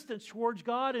resistance towards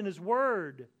God and His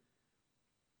word.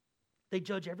 They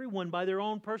judge everyone by their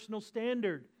own personal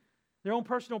standard, their own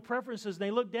personal preferences, and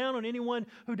they look down on anyone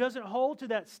who doesn't hold to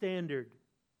that standard,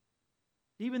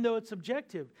 even though it's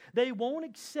subjective. They won't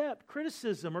accept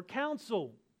criticism or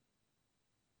counsel.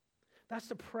 That's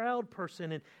the proud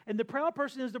person. And the proud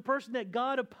person is the person that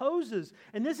God opposes.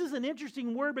 And this is an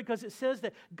interesting word because it says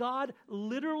that God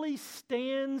literally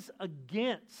stands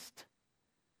against.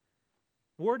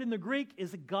 The word in the Greek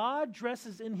is God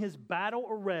dresses in His battle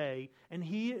array, and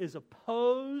He is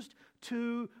opposed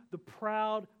to the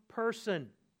proud person.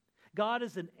 God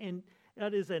is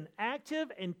an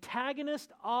active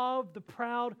antagonist of the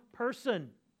proud person.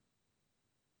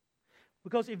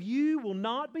 Because if you will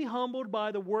not be humbled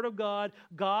by the Word of God,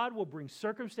 God will bring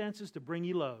circumstances to bring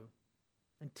you low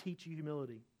and teach you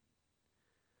humility.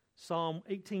 Psalm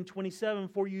 18:27,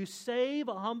 for you save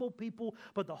a humble people,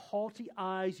 but the haughty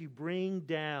eyes you bring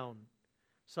down.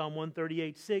 Psalm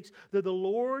 138:6, though the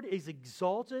Lord is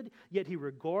exalted, yet He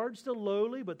regards the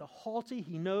lowly, but the haughty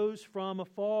He knows from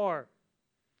afar.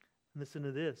 Listen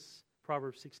to this,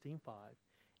 Proverbs 16:5.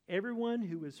 Everyone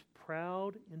who is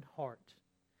proud in heart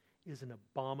is an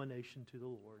abomination to the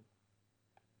Lord.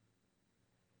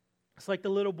 It's like the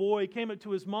little boy came up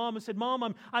to his mom and said,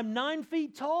 Mom, I'm 9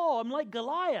 feet tall. I'm like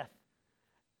Goliath.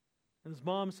 And his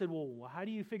mom said, well, how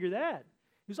do you figure that?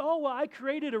 He goes, well, I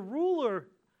created a ruler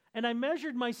and I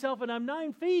measured myself and I'm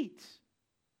 9 feet.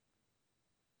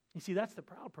 You see, that's the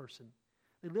proud person.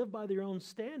 They live by their own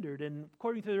standard, and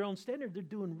according to their own standard, they're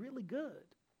doing really good.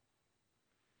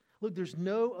 Look, there's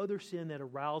no other sin that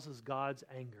arouses God's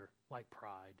anger like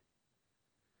pride.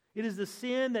 It is the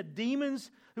sin that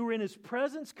demons who were in His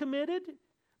presence committed.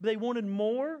 They wanted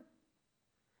more.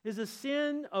 It is a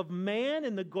sin of man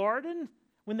in the garden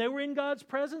when they were in God's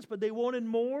presence, but they wanted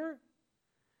more.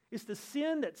 It's the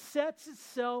sin that sets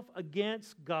itself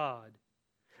against God.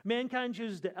 Mankind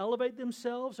chooses to elevate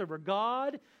themselves over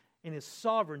God and His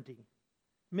sovereignty.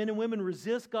 Men and women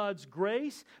resist God's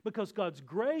grace because God's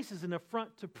grace is an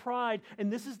affront to pride,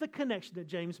 and this is the connection that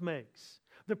James makes.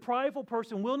 The prideful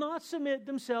person will not submit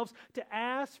themselves to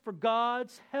ask for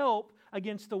God's help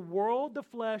against the world, the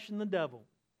flesh, and the devil.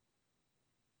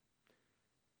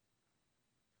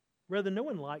 Rather, no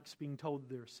one likes being told that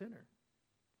they're a sinner.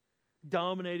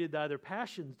 Dominated by their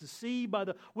passions, deceived by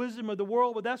the wisdom of the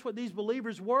world, but that's what these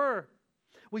believers were.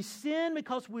 We sin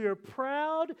because we are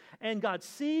proud, and God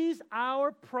sees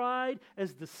our pride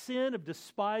as the sin of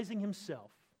despising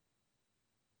Himself.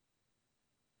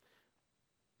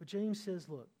 But James says,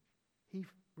 look, He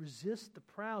resists the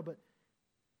proud, but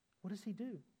what does He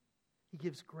do? He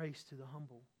gives grace to the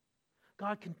humble.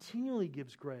 God continually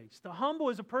gives grace. The humble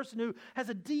is a person who has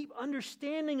a deep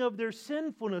understanding of their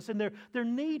sinfulness and their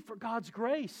need for God's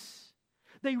grace.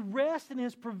 They rest in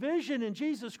His provision in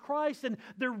Jesus Christ, and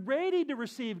they're ready to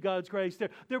receive God's grace.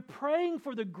 They're praying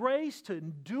for the grace to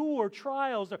endure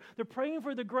trials. They're praying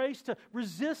for the grace to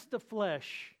resist the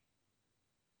flesh.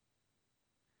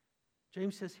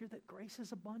 James says here that grace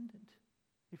is abundant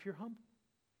if you're humble.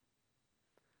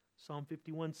 Psalm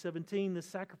 51:17, the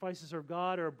sacrifices of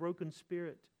God are a broken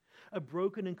spirit, a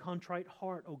broken and contrite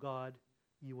heart, O God,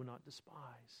 you will not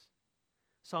despise.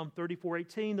 Psalm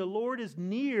 34:18, the Lord is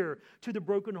near to the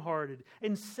brokenhearted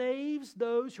and saves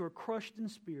those who are crushed in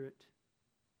spirit.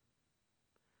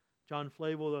 John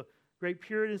Flavel, the great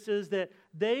Puritan, says that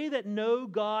they that know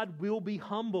God will be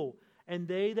humble, and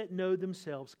they that know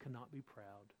themselves cannot be proud.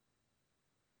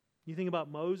 You think about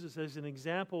Moses as an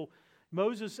example.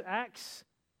 Moses, Acts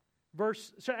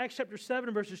chapter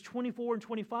 7, verses 24 and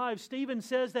 25, Stephen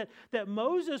says that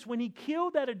Moses, when he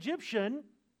killed that Egyptian,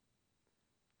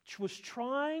 was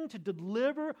trying to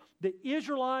deliver the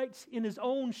Israelites in his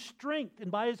own strength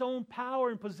and by his own power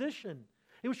and position.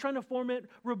 He was trying to foment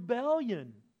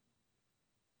rebellion.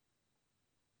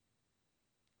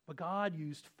 But God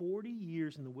used 40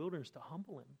 years in the wilderness to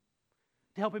humble him,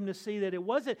 to help him to see that it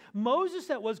wasn't Moses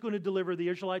that was going to deliver the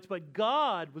Israelites, but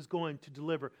God was going to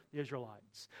deliver the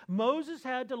Israelites. Moses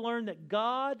had to learn that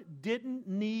God didn't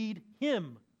need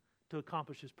him to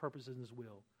accomplish his purposes and his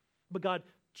will. But God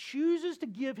chooses to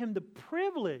give him the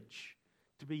privilege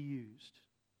to be used.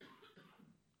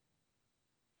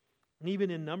 And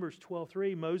even in Numbers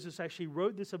 12:3, Moses actually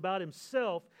wrote this about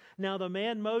himself. Now the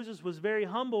man Moses was very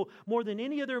humble, more than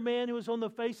any other man who was on the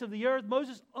face of the earth.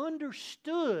 Moses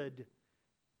understood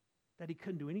that he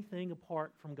couldn't do anything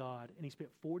apart from God. And he spent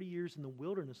 40 years in the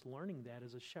wilderness learning that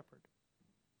as a shepherd.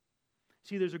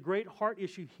 See, there's a great heart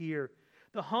issue here.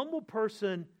 The humble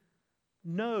person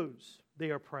knows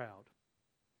they are proud.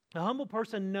 The humble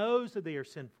person knows that they are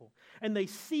sinful. And they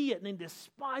see it and they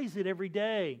despise it every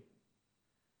day.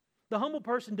 The humble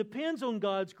person depends on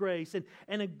God's grace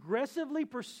and aggressively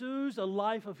pursues a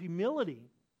life of humility.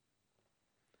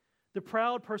 The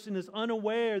proud person is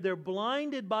unaware. They're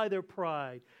blinded by their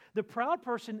pride. The proud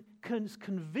person is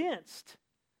convinced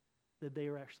that they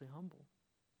are actually humble.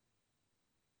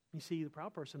 You see, the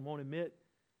proud person won't admit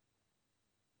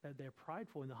that they're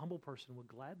prideful, and the humble person will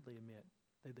gladly admit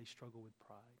that they struggle with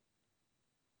pride.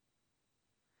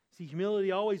 See,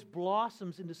 humility always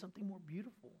blossoms into something more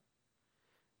beautiful.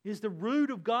 It is the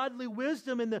root of godly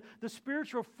wisdom and the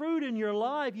spiritual fruit in your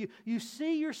life. You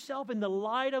see yourself in the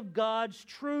light of God's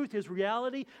truth, His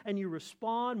reality, and you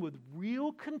respond with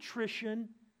real contrition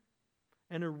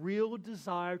and a real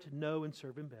desire to know and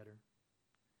serve Him better.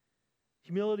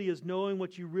 Humility is knowing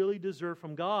what you really deserve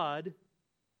from God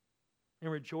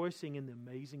and rejoicing in the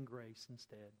amazing grace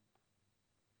instead.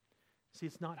 See,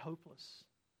 it's not hopeless.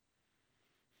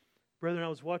 Brethren, I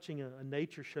was watching a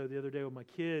nature show the other day with my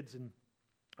kids, and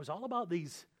it was all about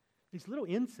these little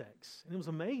insects. And it was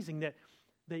amazing that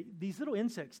these little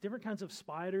insects, different kinds of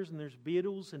spiders, and there's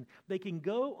beetles, and they can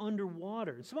go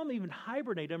underwater. And some of them even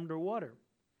hibernate underwater.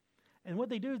 And what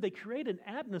they do is they create an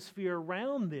atmosphere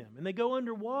around them, and they go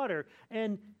underwater.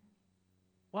 And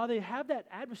while they have that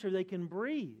atmosphere, they can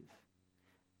breathe.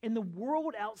 And the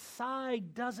world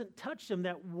outside doesn't touch them.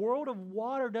 That world of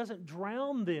water doesn't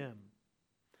drown them.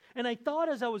 And I thought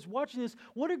as I was watching this,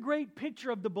 what a great picture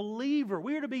of the believer.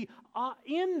 We are to be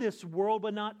in this world,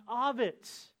 but not of it.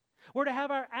 We're to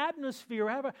have our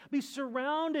atmosphere, be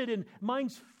surrounded and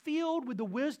minds filled with the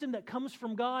wisdom that comes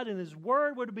from God and His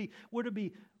Word. We're to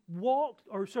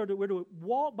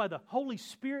walk by the Holy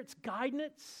Spirit's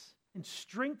guidance and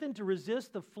strengthened to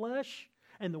resist the flesh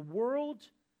and the world.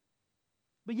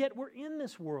 But yet we're in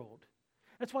this world.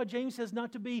 That's why James says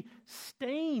not to be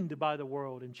stained by the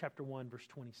world in chapter 1, verse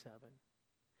 27.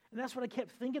 And that's what I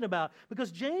kept thinking about,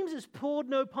 because James has pulled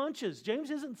no punches. James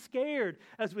isn't scared,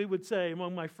 as we would say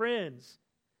among my friends.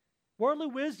 Worldly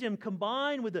wisdom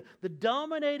combined with the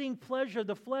dominating pleasure of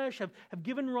the flesh have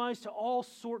given rise to all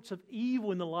sorts of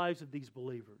evil in the lives of these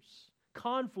believers.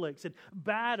 Conflicts and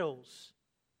battles.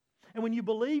 And when you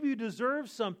believe you deserve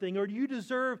something or you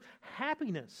deserve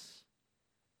happiness,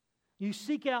 you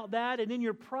seek out that, and in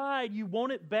your pride, you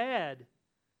want it bad.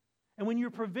 And when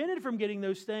you're prevented from getting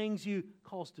those things, you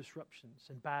cause disruptions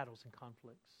and battles and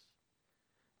conflicts.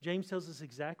 James tells us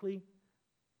exactly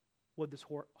what this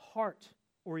heart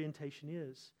orientation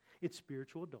is. It's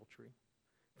spiritual adultery.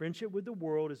 Friendship with the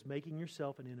world is making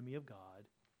yourself an enemy of God.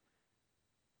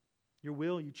 Your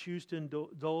will, you choose to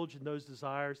indulge in those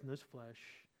desires and those flesh,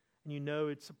 and you know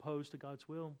it's opposed to God's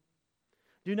will.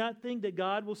 Do not think that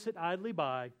God will sit idly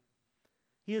by.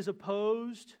 He is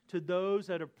opposed to those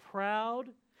that are proud,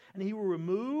 and He will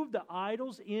remove the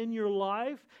idols in your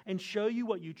life and show you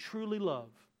what you truly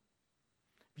love.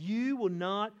 If you will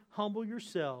not humble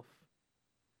yourself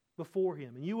before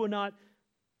Him, and you will not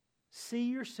see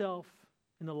yourself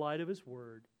in the light of His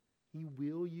Word, He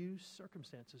will use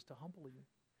circumstances to humble you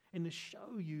and to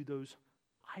show you those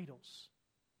idols.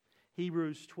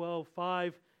 Hebrews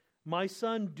 12:5, my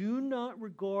son, do not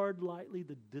regard lightly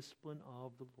the discipline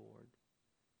of the Lord.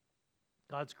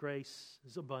 God's grace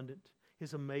is abundant.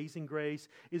 His amazing grace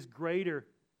is greater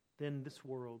than this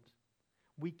world.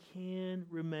 We can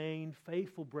remain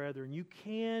faithful, brethren. You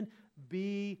can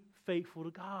be faithful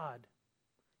to God.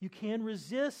 You can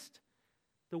resist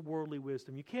the worldly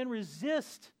wisdom. You can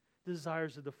resist the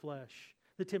desires of the flesh,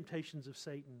 the temptations of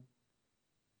Satan.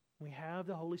 We have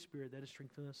the Holy Spirit that has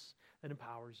strengthened us, that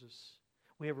empowers us.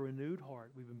 We have a renewed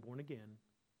heart. We've been born again.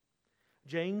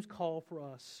 James called for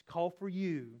us, called for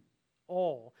you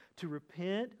all to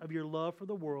repent of your love for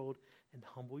the world and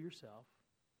humble yourself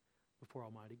before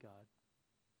Almighty God.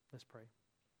 Let's pray.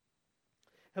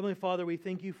 Heavenly Father, we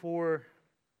thank you for,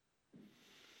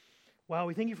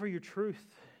 we thank you for your truth.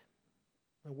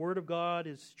 The Word of God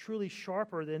is truly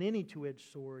sharper than any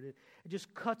two-edged sword. It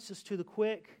just cuts us to the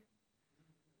quick.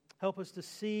 Help us to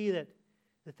see that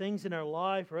the things in our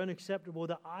life are unacceptable,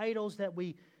 the idols that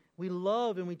we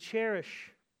love and we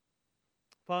cherish.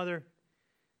 Father,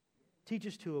 teach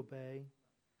us to obey.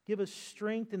 Give us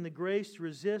strength and the grace to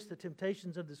resist the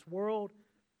temptations of this world.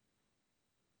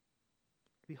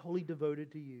 Be wholly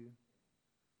devoted to you.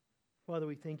 Father,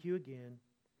 we thank you again.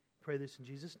 Pray this in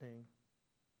Jesus' name.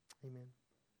 Amen.